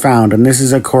is found. And this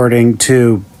is according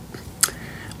to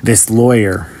this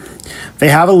lawyer. They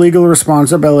have a legal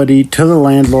responsibility to the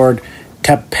landlord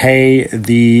to pay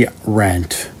the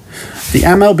rent. The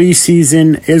MLB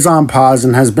season is on pause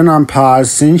and has been on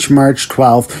pause since March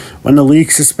 12th, when the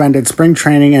league suspended spring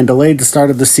training and delayed the start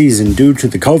of the season due to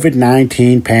the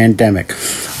COVID-19 pandemic.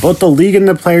 Both the league and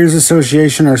the Players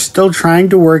Association are still trying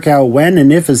to work out when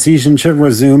and if a season should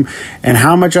resume and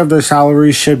how much of their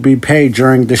salaries should be paid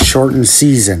during the shortened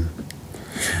season.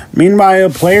 Meanwhile,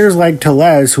 players like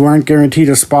Tellez, who aren't guaranteed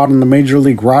a spot on the Major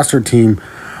League roster team,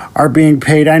 are being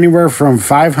paid anywhere from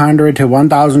 $500 to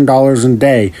 $1,000 a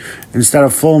day instead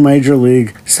of full Major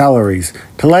League salaries.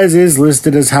 Tellez is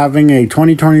listed as having a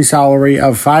 2020 salary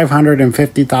of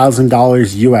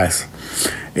 $550,000 US.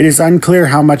 It is unclear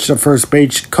how much the first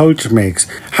base coach makes.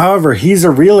 However, he's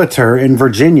a realtor in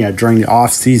Virginia during the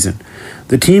off-season.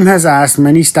 The team has asked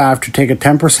many staff to take a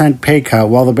 10% pay cut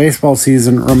while the baseball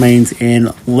season remains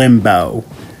in limbo.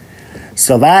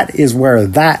 So that is where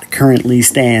that currently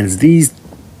stands. These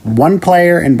one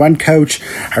player and one coach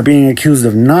are being accused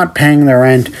of not paying their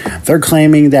rent. They're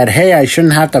claiming that, hey, I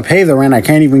shouldn't have to pay the rent. I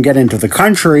can't even get into the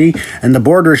country, and the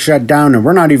border's shut down, and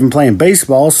we're not even playing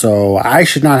baseball, so I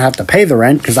should not have to pay the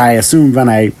rent because I assumed when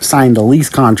I signed the lease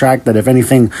contract that if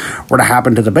anything were to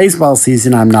happen to the baseball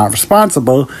season, I'm not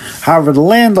responsible. However, the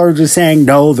landlords are saying,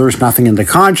 no, there's nothing in the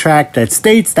contract that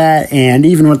states that, and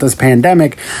even with this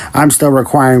pandemic, I'm still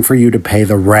requiring for you to pay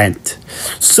the rent.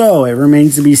 So it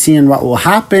remains to be seen what will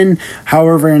happen.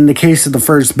 However, in the case of the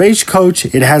first base coach,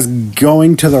 it has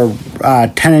going to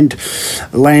the tenant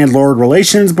landlord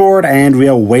relations board, and we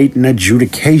await an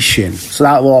adjudication. So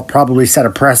that will probably set a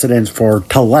precedent for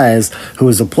Tellez, who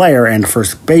is a player and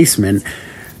first baseman.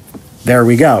 There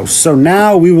we go. So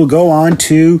now we will go on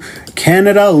to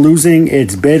Canada losing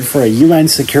its bid for a UN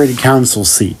Security Council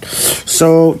seat.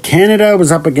 So Canada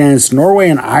was up against Norway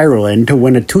and Ireland to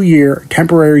win a 2-year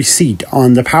temporary seat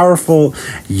on the powerful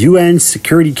UN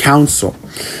Security Council.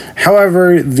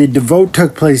 However, the vote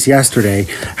took place yesterday.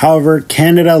 However,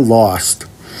 Canada lost.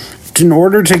 In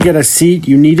order to get a seat,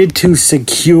 you needed to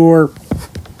secure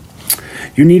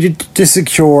you needed to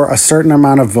secure a certain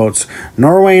amount of votes.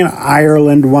 Norway and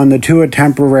Ireland won the two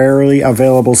temporarily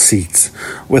available seats,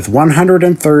 with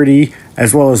 130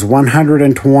 as well as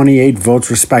 128 votes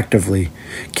respectively.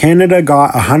 Canada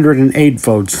got 108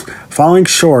 votes, falling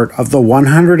short of the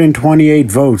 128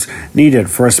 votes needed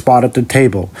for a spot at the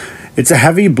table. It's a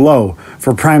heavy blow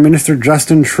for Prime Minister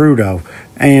Justin Trudeau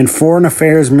and Foreign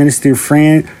Affairs Minister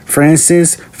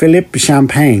Francis Philippe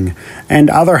Champagne and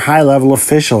other high-level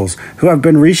officials who have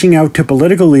been reaching out to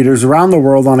political leaders around the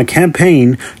world on a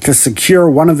campaign to secure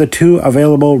one of the two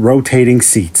available rotating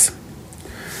seats.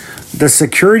 The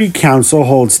Security Council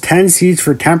holds 10 seats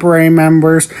for temporary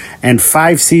members and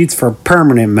 5 seats for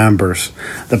permanent members.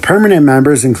 The permanent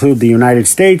members include the United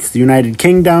States, the United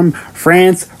Kingdom,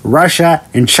 France, Russia,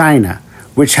 and China,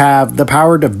 which have the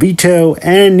power to veto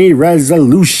any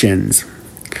resolutions.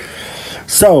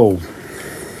 So,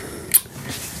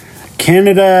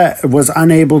 Canada was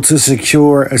unable to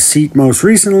secure a seat most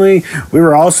recently. We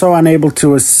were also unable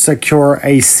to secure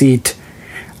a seat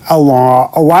a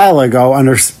while ago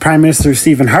under Prime Minister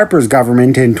Stephen Harper's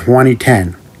government in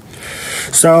 2010.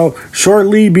 So,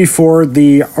 shortly before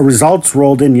the results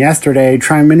rolled in yesterday,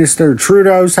 Prime Minister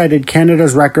Trudeau cited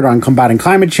Canada's record on combating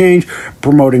climate change,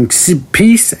 promoting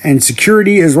peace and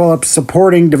security, as well as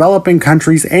supporting developing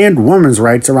countries and women's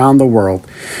rights around the world.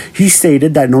 He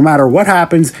stated that no matter what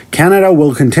happens, Canada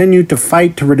will continue to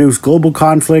fight to reduce global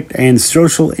conflict and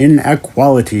social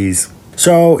inequalities.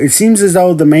 So it seems as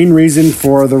though the main reason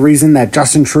that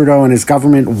Justin Trudeau and his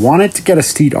government wanted to get a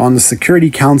seat on the Security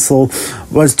Council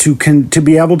was to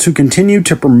be able to continue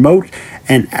to promote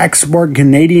and export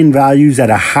Canadian values at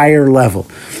a higher level.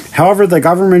 However, the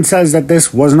government says that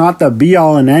this was not the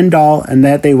be-all and end-all and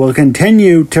that they will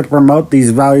continue to promote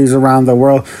these values around the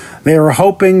world. They were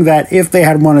hoping that if they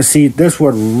had won a seat, this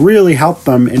would really help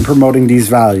them in promoting these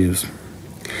values.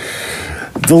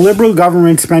 The Liberal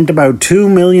government spent about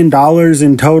 $2 million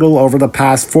in total over the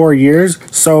past 4 years.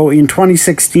 So in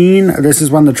 2016, this is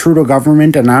when the Trudeau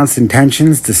government announced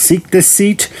intentions to seek this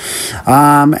seat.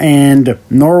 And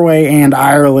Norway and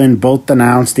Ireland both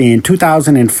announced in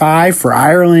 2005 for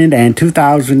Ireland and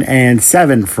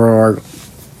 2007 for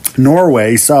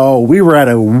Norway. So we were at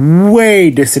a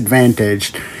way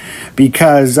disadvantaged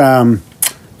because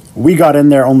we got in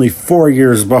there only 4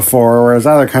 years before, whereas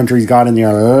other countries got in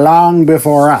there long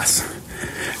before us.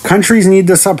 Countries need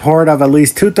the support of at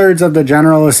least 2/3 of the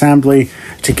General Assembly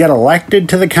to get elected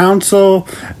to the Council,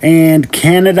 and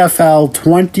Canada fell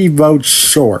 20 votes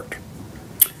short.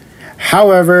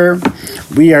 However,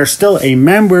 we are still a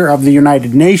member of the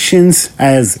United Nations,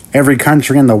 as every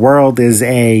country in the world is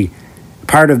a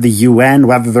part of the UN,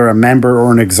 whether they're a member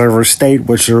or an observer state,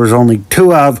 which there's only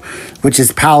 2 of, which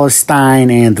is Palestine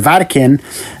and the Vatican.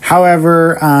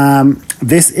 However,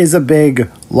 this is a big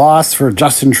loss for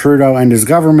Justin Trudeau and his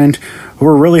government, who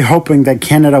were really hoping that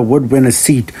Canada would win a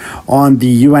seat on the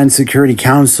UN Security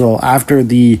Council after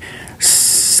the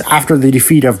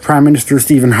defeat of Prime Minister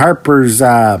Stephen Harper's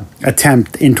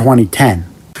attempt in 2010.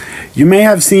 You may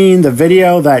have seen the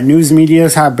video that news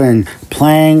medias have been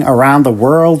playing around the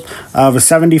world of a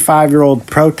 75-year-old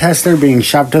protester being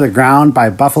shoved to the ground by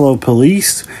Buffalo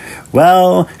police.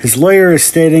 Well, his lawyer is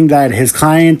stating that his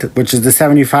client, which is the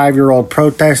 75-year-old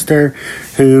protester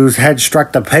whose head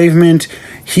struck the pavement,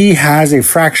 he has a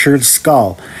fractured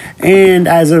skull. And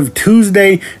as of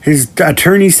Tuesday, his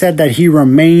attorney said that he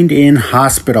remained in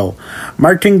hospital.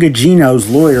 Martin Gugino's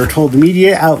lawyer told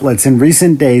media outlets in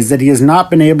recent days that he has not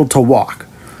been able to walk,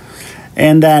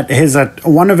 and that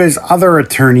one of his other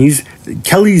attorneys,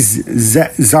 Kelly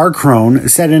Zarcrone,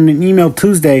 said in an email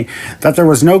Tuesday that there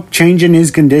was no change in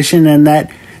his condition and that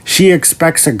she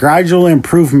expects a gradual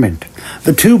improvement.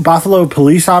 The 2 Buffalo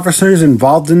police officers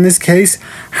involved in this case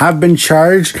have been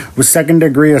charged with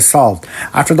second-degree assault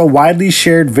after the widely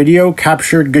shared video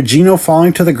captured Gugino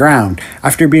falling to the ground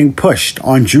after being pushed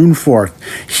on June 4th.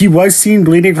 He was seen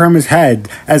bleeding from his head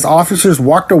as officers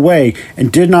walked away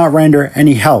and did not render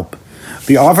any help.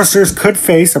 The officers could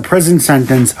face a prison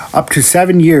sentence up to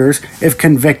 7 years if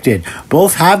convicted.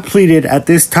 Both have pleaded at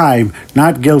this time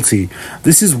not guilty.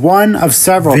 This is one of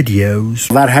several videos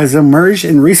that has emerged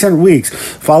in recent weeks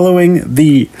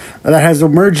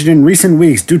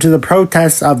due to the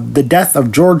protests of the death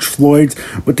of George Floyd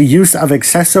with the use of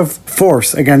excessive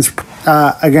force against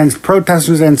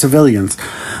protesters and civilians.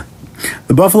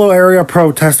 The Buffalo area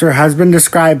protester has been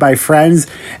described by friends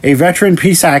a veteran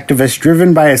peace activist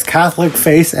driven by his Catholic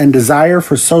faith and desire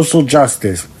for social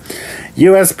justice.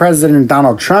 U.S. President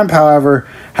Donald Trump, however,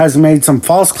 has made some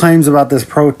false claims about this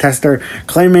protester,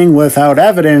 claiming without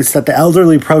evidence that the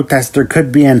elderly protester could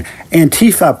be an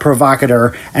Antifa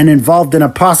provocateur and involved in a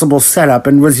possible setup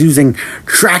and was using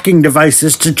tracking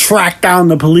devices to track down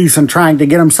the police and trying to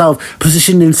get himself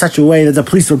positioned in such a way that the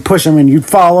police would push him and you'd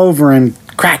fall over and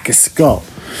crack his skull.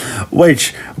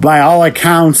 Which, by all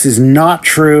accounts, is not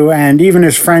true, and even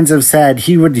his friends have said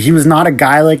he was not a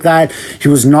guy like that. He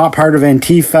was not part of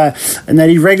Antifa, and that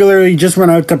he regularly just went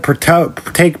out to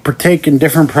partake in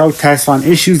different protests on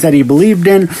issues that he believed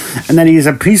in, and that he's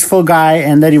a peaceful guy,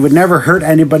 and that he would never hurt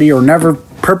anybody or never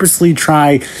purposely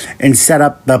try and set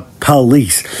up the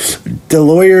police. The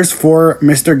lawyers for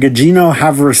Mr. Gugino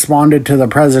have responded to the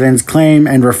president's claim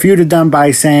and refuted them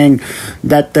by saying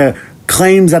that the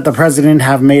claims that the president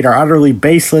have made are utterly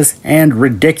baseless and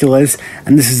ridiculous,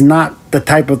 and this is not the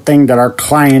type of thing that our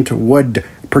client would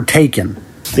partake in.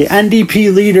 The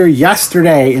NDP leader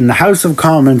yesterday in the House of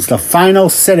Commons, the final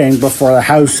sitting before the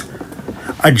House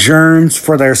adjourns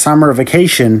for their summer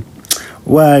vacation,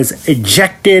 was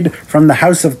ejected from the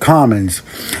House of Commons.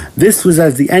 This was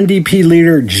as the NDP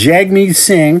leader Jagmeet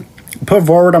Singh put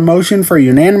forward a motion for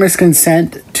unanimous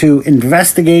consent to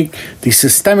investigate the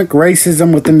systemic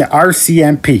racism within the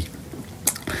RCMP.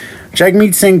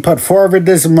 Jagmeet Singh put forward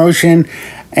this motion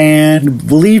and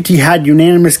believed he had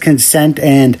unanimous consent,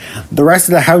 and the rest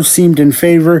of the House seemed in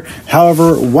favor.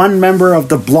 However, one member of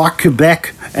the Bloc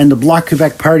Quebec and the Bloc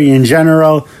Quebec Party in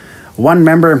general, one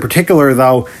member in particular,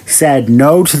 though, said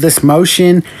no to this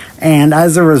motion, and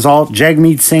as a result,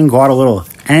 Jagmeet Singh got a little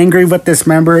angry with this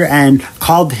member and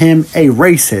called him a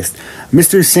racist.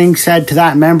 Mr. Singh said to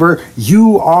that member,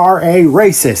 "You are a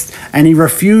racist," and he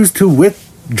refused to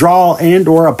withdraw and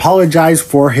or apologize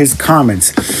for his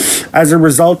comments. As a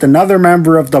result, another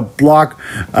member of the bloc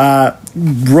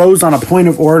rose on a point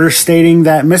of order, stating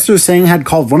that Mr. Singh had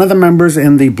called one of the members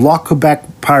in the Bloc Quebec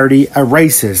Party a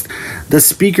racist. The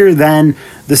speaker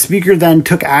then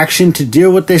took action to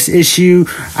deal with this issue,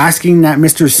 asking that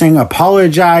Mr. Singh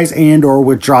apologize and or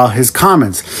withdraw his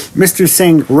comments. Mr.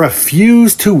 Singh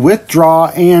refused to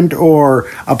withdraw and or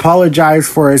apologize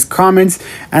for his comments,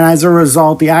 and as a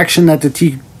result, the action that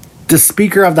the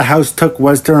Speaker of the House took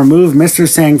was to remove Mr.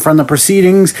 Singh from the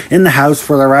proceedings in the House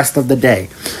for the rest of the day.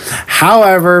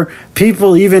 However,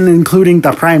 people, even including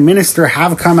the Prime Minister,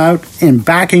 have come out in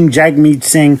backing Jagmeet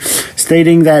Singh,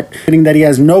 stating that he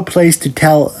has no place to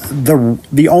tell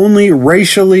the only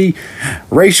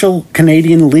racial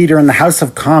Canadian leader in the House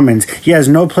of Commons. He has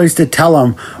no place to tell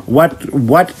him what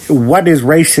is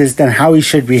racist and how he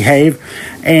should behave,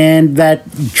 and that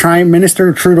Prime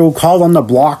Minister Trudeau called on the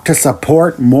Bloc to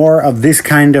support more of this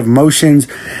kind of motions,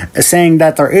 saying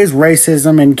that there is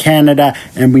racism in Canada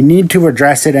and we need to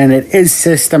address it, and it is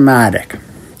systematic.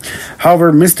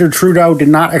 However, Mr. Trudeau did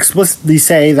not explicitly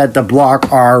say that the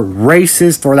Bloc are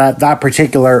racist or that that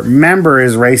particular member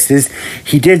is racist.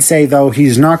 He did say, though,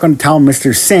 he's not going to tell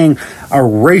Mr. Singh, a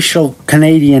racial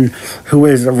Canadian who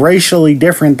is racially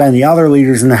different than the other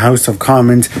leaders in the House of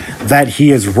Commons, that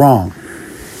he is wrong.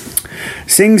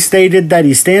 Singh stated that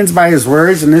he stands by his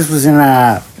words, and this was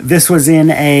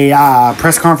in a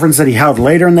press conference that he held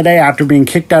later in the day after being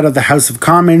kicked out of the House of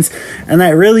Commons, and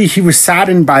that really he was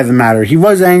saddened by the matter. He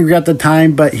was angry at the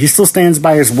time, but he still stands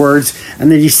by his words,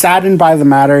 and that he's saddened by the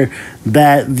matter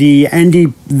that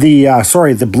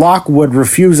the Bloc would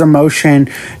refuse a motion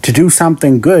to do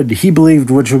something good he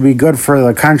believed which would be good for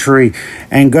the country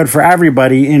and good for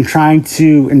everybody in trying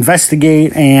to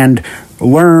investigate and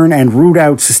learn and root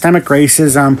out systemic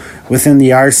racism within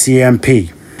the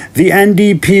RCMP. The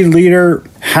NDP leader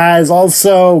has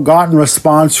also gotten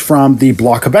response from the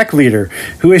Bloc Quebec leader,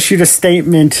 who issued a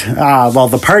statement,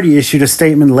 the party issued a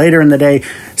statement later in the day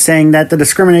saying that the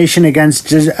discrimination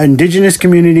against Indigenous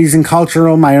communities and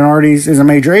cultural minorities is a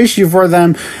major issue for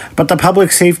them, but the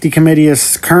Public Safety Committee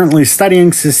is currently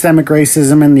studying systemic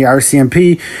racism in the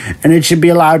RCMP, and it should be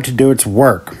allowed to do its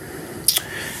work.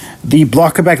 The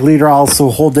Bloc Quebec leader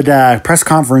also held a press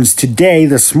conference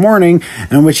this morning,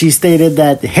 in which he stated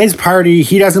that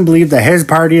he doesn't believe that his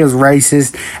party is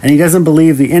racist, and he doesn't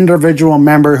believe the individual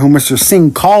member who Mr.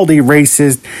 Singh called a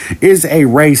racist is a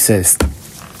racist.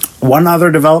 One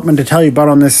other development to tell you about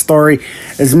on this story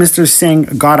is Mr. Singh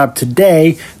got up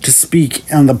today to speak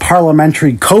on the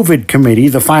Parliamentary COVID Committee,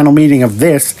 the final meeting of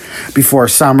this before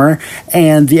summer,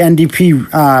 and the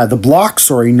NDP, the bloc,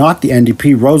 not the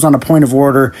NDP, rose on a point of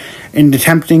order in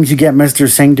attempting to get Mr.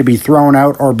 Singh to be thrown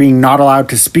out or being not allowed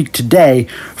to speak today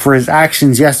for his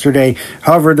actions yesterday.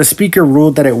 However, the Speaker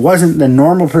ruled that it wasn't the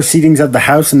normal proceedings of the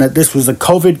House and that this was a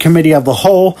COVID Committee of the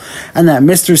whole, and that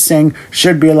Mr. Singh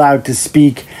should be allowed to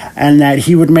speak, and that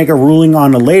he would make a ruling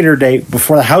on a later date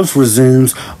before the House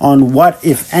resumes on what,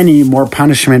 if any, more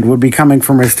punishment would be coming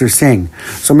for Mr. Singh.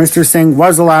 So Mr. Singh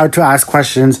was allowed to ask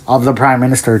questions of the Prime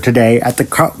Minister today at the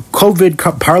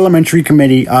COVID Parliamentary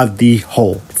Committee of the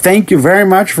Whole. Thank you very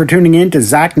much for tuning in to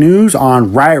Zach News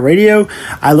on Riot Radio.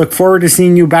 I look forward to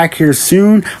seeing you back here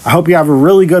soon. I hope you have a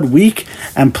really good week.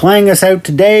 And playing us out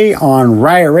today on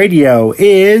Riot Radio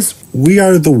is We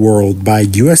Are the World by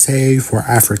USA for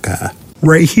Africa,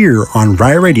 right here on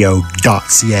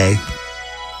riotradio.ca.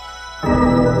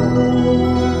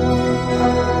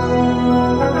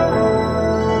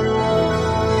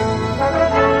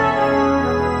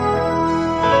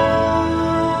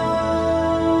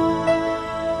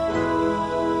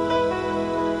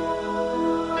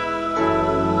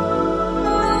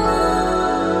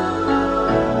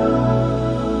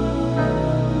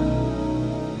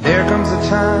 There comes a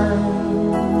time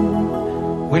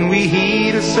when we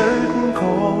heed a certain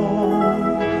call,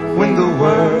 when the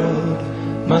world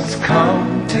must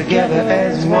come together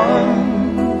as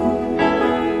one.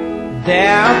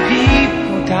 There are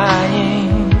people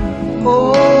dying.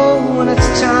 Oh, when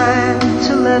it's time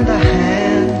to lend a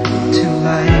hand to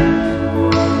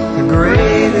life, the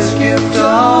greatest gift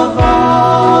of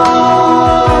all.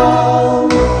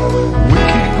 We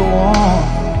can't go on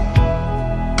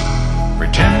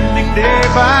pretending day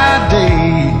by day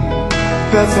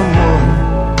that someone,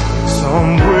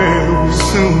 somewhere will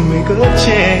soon make a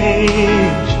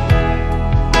change.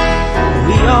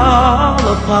 We all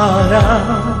a part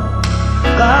of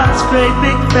God's great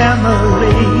big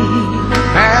family.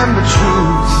 And the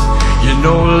truth, you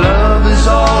know, love is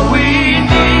all we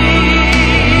need.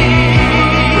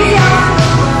 We are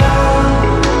the world.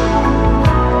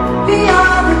 We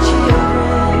are the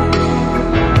children.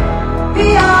 We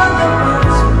are the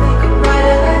ones who make it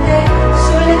brighter day.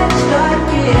 So let's start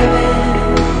giving.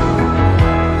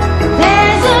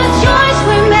 There's a choice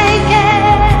we're making.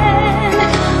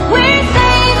 We're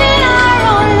saving our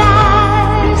own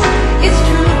lives. It's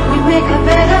true, we make a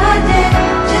better day.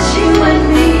 Just you and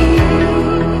me.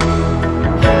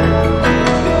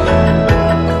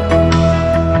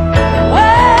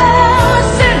 Well,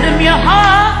 send them your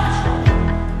heart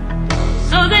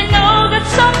so they know that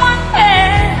someone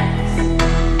cares,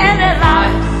 and their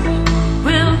lives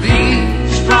will be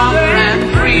Stronger and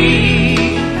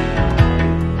free,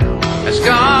 as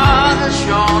God has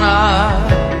shown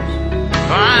us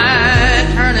by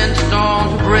turning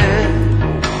stone to bread.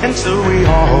 And so we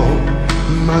all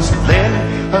must lend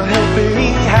a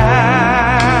helping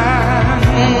hand.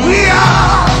 We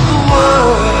are